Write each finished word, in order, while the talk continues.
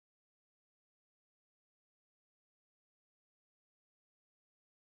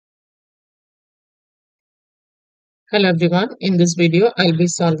Hello everyone. In this video, I'll be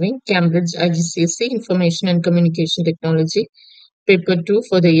solving Cambridge IGCSE Information and Communication Technology, Paper 2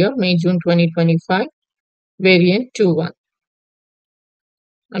 for the year May-June 2025, Variant 2-1.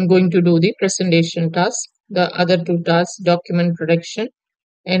 I'm going to do the presentation task. The other two tasks, document production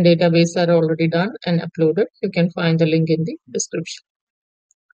and database, are already done and uploaded. You can find the link in the description.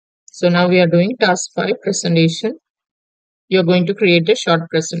 So now we are doing task 5, presentation. You're going to create a short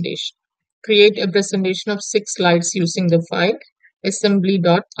presentation. Create a presentation of 6 slides using the file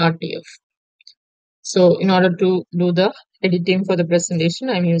assembly.rtf. So in order to do the editing for the presentation,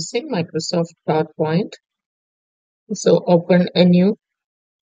 I'm using Microsoft PowerPoint. So open a new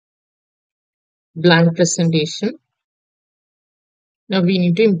blank presentation. Now we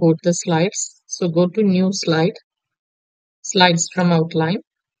need to import the slides. So go to new slide, slides from outline.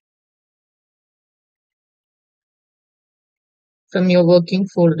 From your working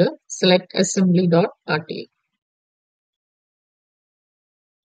folder, select assembly.rtf.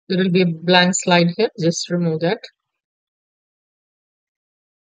 There will be a blank slide here. Just remove that.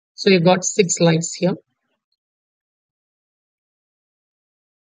 So you got 6 slides here.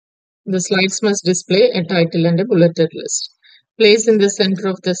 The slides must display a title and a bulleted list. Place in the center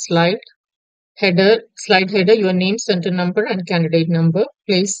of the slide slide header, your name, center number, and candidate number.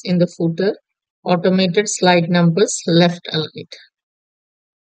 Place in the footer, automated slide numbers left aligned.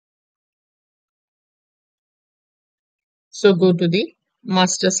 So go to the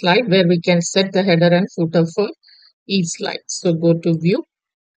master slide where we can set the header and footer for each slide. So go to view,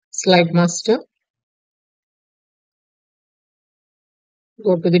 slide master.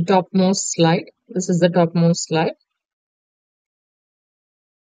 Go to the topmost slide. This is the topmost slide.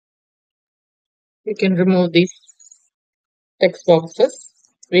 You can remove these text boxes.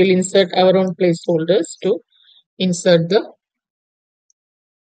 We'll insert our own placeholders to insert the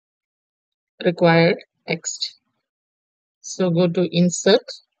required text. So go to insert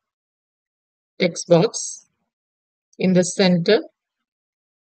text box. In the center,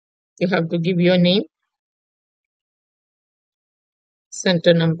 you have to give your name,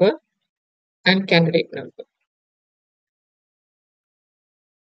 center number, and candidate number.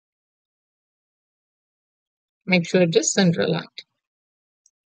 Make sure it is center aligned.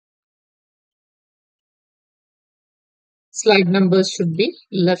 Slide numbers should be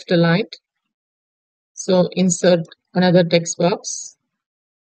left aligned. So insert another text box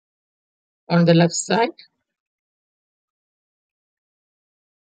on the left side.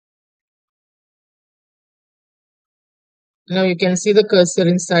 Now you can see the cursor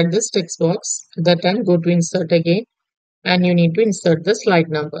inside this text box. At that time, go to insert again, and you need to insert the slide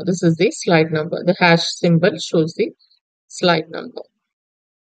number. This is the slide number. The hash symbol shows the slide number.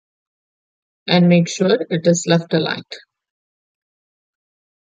 And make sure it is left aligned.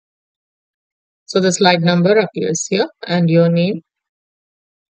 So the slide number appears here, and your name,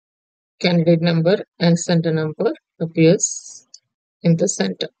 candidate number, and center number appears in the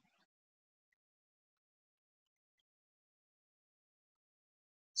center.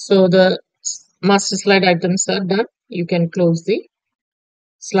 So the master slide items are done. You can close the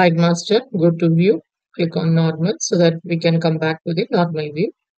slide master, go to view, click on normal so that we can come back to the normal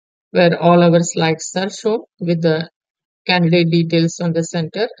view where all our slides are shown with the candidate details on the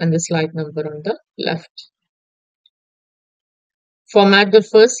center and the slide number on the left. Format the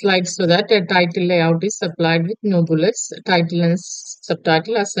first slide so that a title layout is applied with no bullets. Title and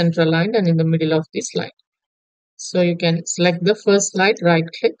subtitle are center aligned and in the middle of the slide. So you can select the first slide, right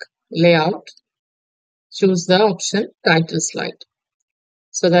click, layout, choose the option title slide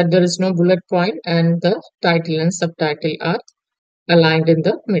so that there is no bullet point and the title and subtitle are aligned in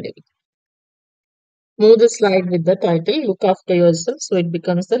the middle. Move the slide with the title, look after yourself, so it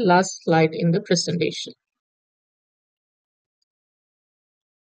becomes the last slide in the presentation.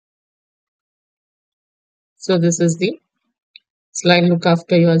 So this is the slide, look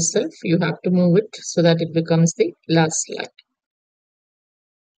after yourself. You have to move it so that it becomes the last slide.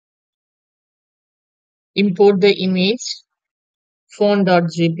 Import the image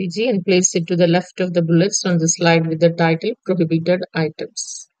font.jpg and place it to the left of the bullets on the slide with the title prohibited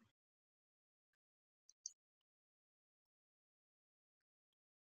items.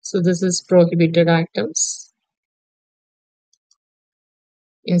 So this is prohibited items.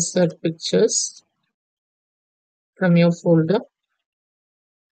 Insert pictures from your folder.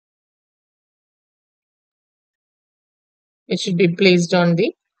 It should be placed on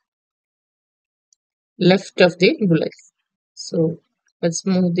the left of the bullets. So let's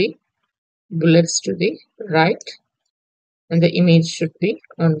move the bullets to the right and the image should be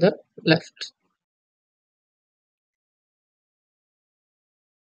on the left.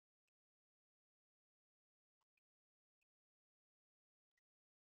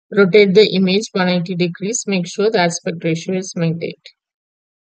 Rotate the image 180 degrees. Make sure the aspect ratio is maintained.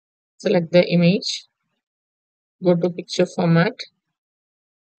 Select the image. Go to picture format.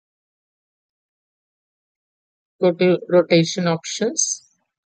 Go to rotation options.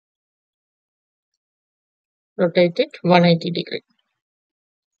 Rotate it 180 degrees.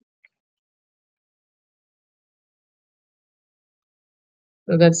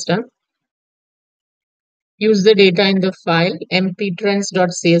 So that's done. Use the data in the file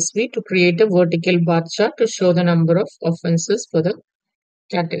mptrends.csv to create a vertical bar chart to show the number of offenses for the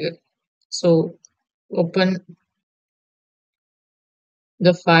category. So open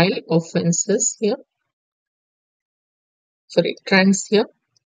the file offenses here. Sorry, trends here.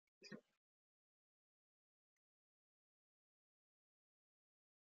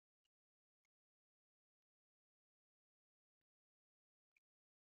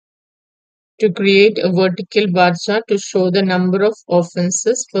 To create a vertical bar chart to show the number of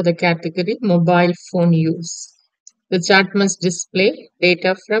offenses for the category mobile phone use. The chart must display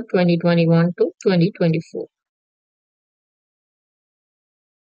data from 2021 to 2024.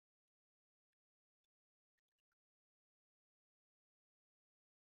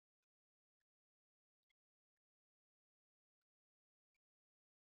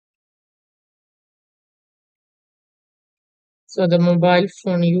 So the mobile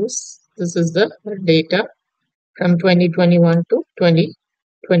phone use, this is the data from 2021 to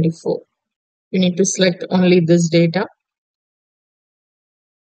 2024. You need to select only this data.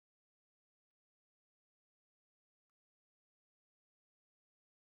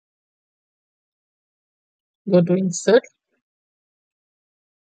 Go to insert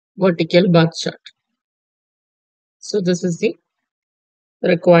vertical bar chart. So this is the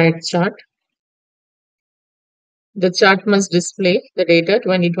required chart. The chart must display the data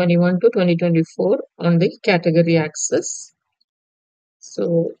 2021 to 2024 on the category axis.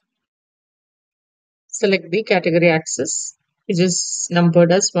 So select the category axis, which is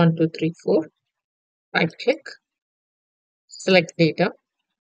numbered as 1, 2, 3, 4. Right click, select data.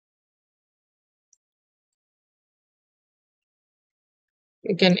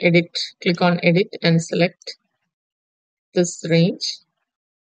 You can edit, click on edit and select this range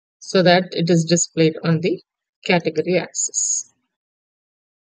so that it is displayed on the category axis.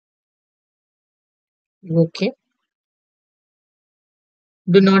 Okay.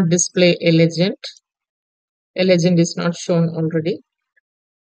 Do not display a legend. A legend is not shown already.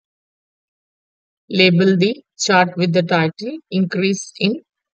 Label the chart with the title Increase in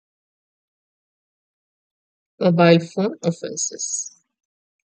Mobile Phone Offenses.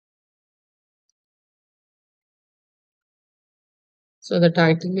 So the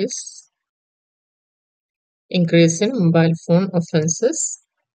title is Increase in Mobile Phone Offenses.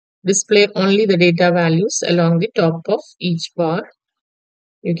 Display only the data values along the top of each bar.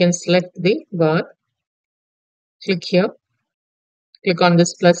 You can select the bar. Click here. Click on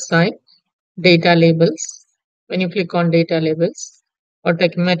this plus sign. Data labels. When you click on data labels,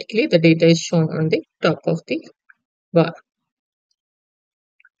 automatically the data is shown on the top of the bar.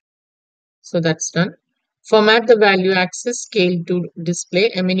 So that's done. Format the value axis scale to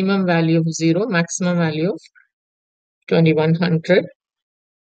display a minimum value of 0, maximum value of 2100.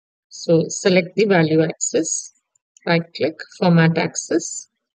 So select the value axis, right click, format axis.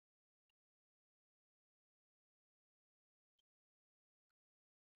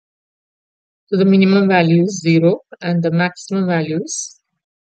 So the minimum value is 0 and the maximum value is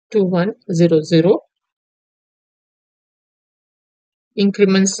 2100.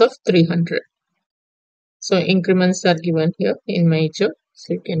 Increments of 300. So increments are given here in major.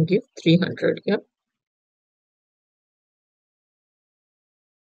 So you can give 300 here.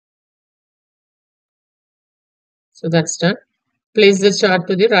 So that's done. Place the chart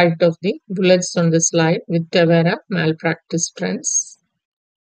to the right of the bullets on the slide with Tavera malpractice trends.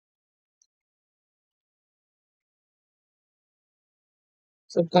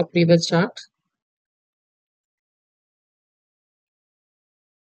 So copy the chart.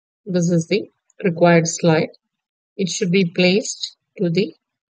 This is the required slide. It should be placed to the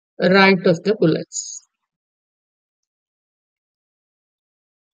right of the bullets.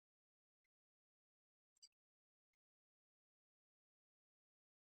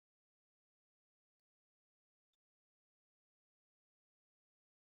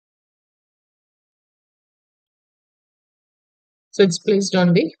 So it's placed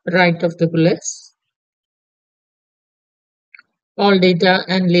on the right of the bullets. All data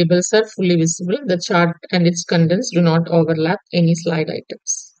and labels are fully visible. The chart and its contents do not overlap any slide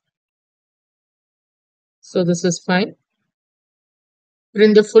items. So this is fine.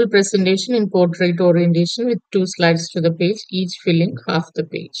 Print the full presentation in portrait orientation with two slides to the page, each filling half the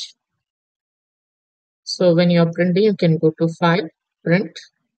page. So when you're printing, you can go to File, Print.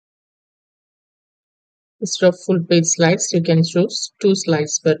 Instead of full page slides, you can choose two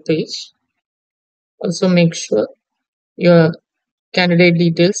slides per page. Also make sure your candidate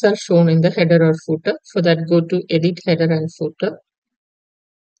details are shown in the header or footer. For that, go to Edit Header and Footer,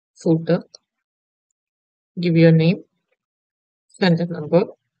 give your name, center number,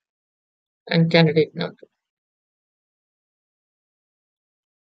 and candidate number.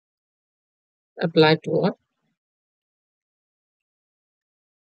 Apply to all.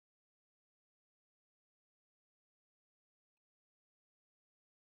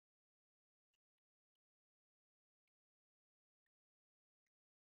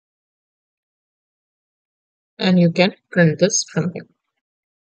 And you can print this from here.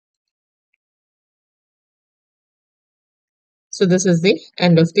 So this is the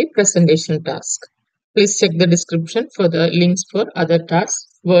end of the presentation task. Please check the description for the links for other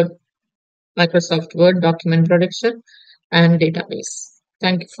tasks, Microsoft Word, document production, and database.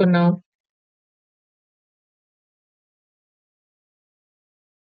 Thank you for now.